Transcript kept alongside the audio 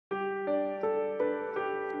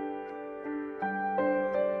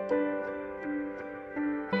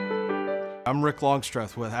I'm Rick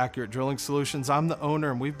Longstreth with Accurate Drilling Solutions. I'm the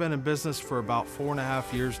owner, and we've been in business for about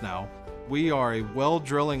 4.5 years now. We are a well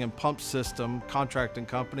drilling and pump system contracting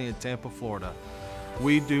company in Tampa, Florida.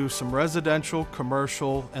 We do some residential,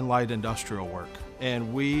 commercial, and light industrial work,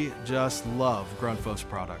 and we just love Grundfos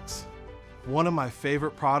products. One of my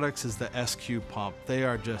favorite products is the SQ pump. They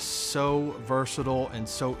are just so versatile and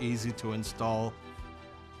so easy to install.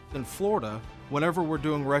 In Florida, whenever we're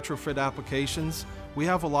doing retrofit applications, we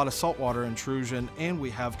have a lot of saltwater intrusion and we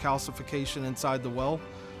have calcification inside the well,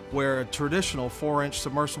 where a traditional 4-inch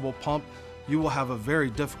submersible pump, you will have a very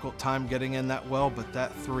difficult time getting in that well, but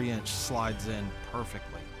that 3-inch slides in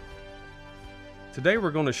perfectly. Today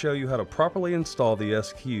we're going to show you how to properly install the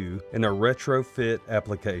SQ in a retrofit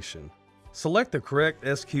application. Select the correct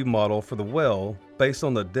SQ model for the well based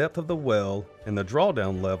on the depth of the well and the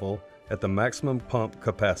drawdown level at the maximum pump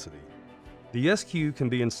capacity. The SQ can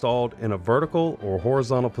be installed in a vertical or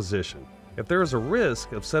horizontal position. If there is a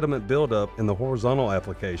risk of sediment buildup in the horizontal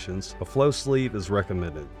applications, a flow sleeve is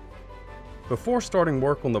recommended. Before starting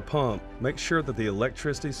work on the pump, make sure that the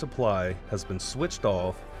electricity supply has been switched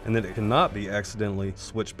off and that it cannot be accidentally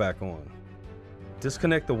switched back on.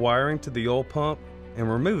 Disconnect the wiring to the oil pump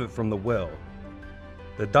and remove it from the well.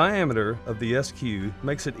 The diameter of the SQ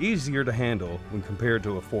makes it easier to handle when compared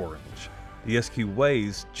to a 4-inch. The SQ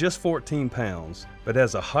weighs just 14 pounds, but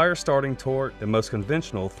has a higher starting torque than most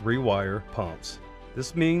conventional 3-wire pumps.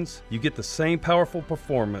 This means you get the same powerful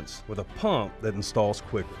performance with a pump that installs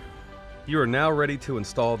quicker. You are now ready to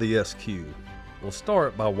install the SQ. We'll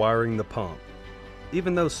start by wiring the pump.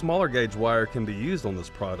 Even though smaller gauge wire can be used on this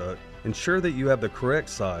product, ensure that you have the correct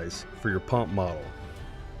size for your pump model.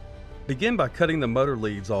 Begin by cutting the motor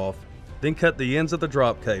leads off, then cut the ends of the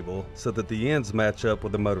drop cable so that the ends match up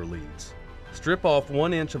with the motor leads. Strip off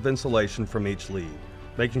 1 inch of insulation from each lead,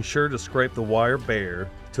 making sure to scrape the wire bare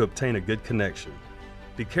to obtain a good connection.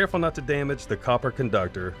 Be careful not to damage the copper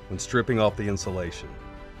conductor when stripping off the insulation.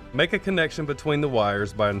 Make a connection between the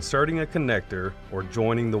wires by inserting a connector or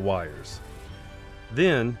joining the wires.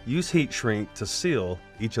 Then use heat shrink to seal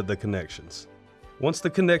each of the connections. Once the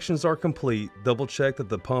connections are complete, double check that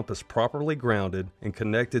the pump is properly grounded and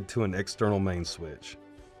connected to an external main switch.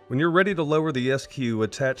 When you're ready to lower the SQ,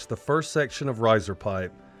 attach the first section of riser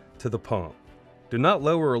pipe to the pump. Do not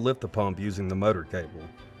lower or lift the pump using the motor cable.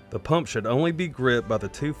 The pump should only be gripped by the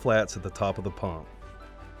 2 flats at the top of the pump.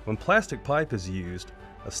 When plastic pipe is used,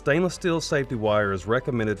 a stainless steel safety wire is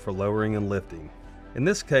recommended for lowering and lifting. In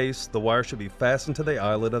this case, the wire should be fastened to the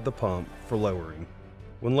eyelet of the pump for lowering.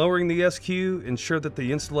 When lowering the SQ, ensure that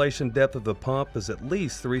the installation depth of the pump is at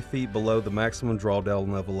least 3 feet below the maximum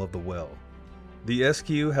drawdown level of the well. The SQ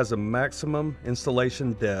has a maximum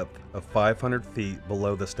installation depth of 500 feet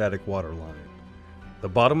below the static water line. The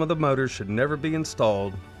bottom of the motor should never be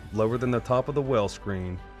installed lower than the top of the well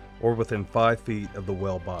screen or within 5 feet of the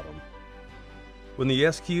well bottom. When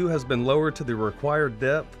the SQ has been lowered to the required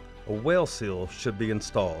depth, a well seal should be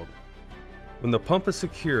installed. When the pump is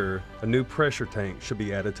secure, a new pressure tank should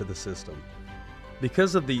be added to the system.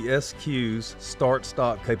 Because of the SQ's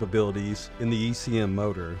start-stop capabilities in the ECM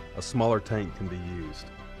motor, a smaller tank can be used.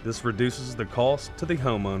 This reduces the cost to the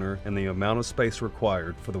homeowner and the amount of space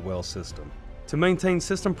required for the well system. To maintain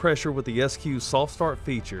system pressure with the SQ soft start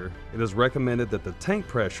feature, it is recommended that the tank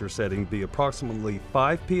pressure setting be approximately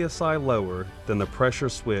 5 psi lower than the pressure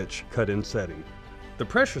switch cut-in setting. The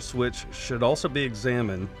pressure switch should also be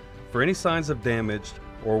examined for any signs of damage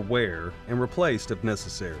or wear and replaced if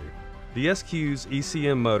necessary. The SQ's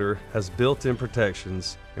ECM motor has built-in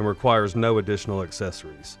protections and requires no additional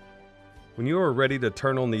accessories. When you are ready to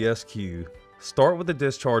turn on the SQ, start with the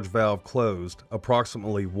discharge valve closed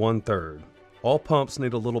approximately 1/3. All pumps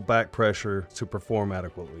need a little back pressure to perform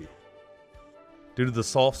adequately. Due to the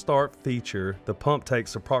soft start feature, the pump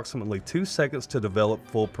takes approximately 2 seconds to develop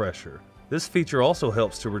full pressure. This feature also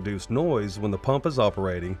helps to reduce noise when the pump is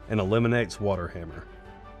operating and eliminates water hammer.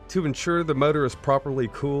 To ensure the motor is properly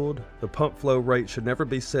cooled, the pump flow rate should never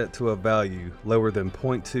be set to a value lower than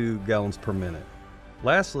 0.2 gallons per minute.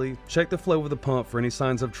 Lastly, check the flow of the pump for any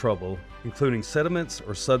signs of trouble, including sediments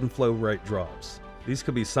or sudden flow rate drops. These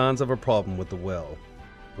could be signs of a problem with the well.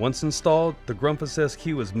 Once installed, the Grundfos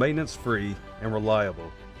SQ is maintenance-free and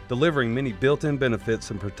reliable, delivering many built-in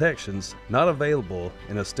benefits and protections not available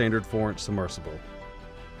in a standard 4-inch submersible.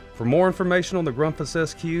 For more information on the Grundfos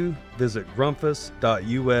SQ, visit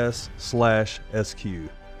grundfos.us/SQ.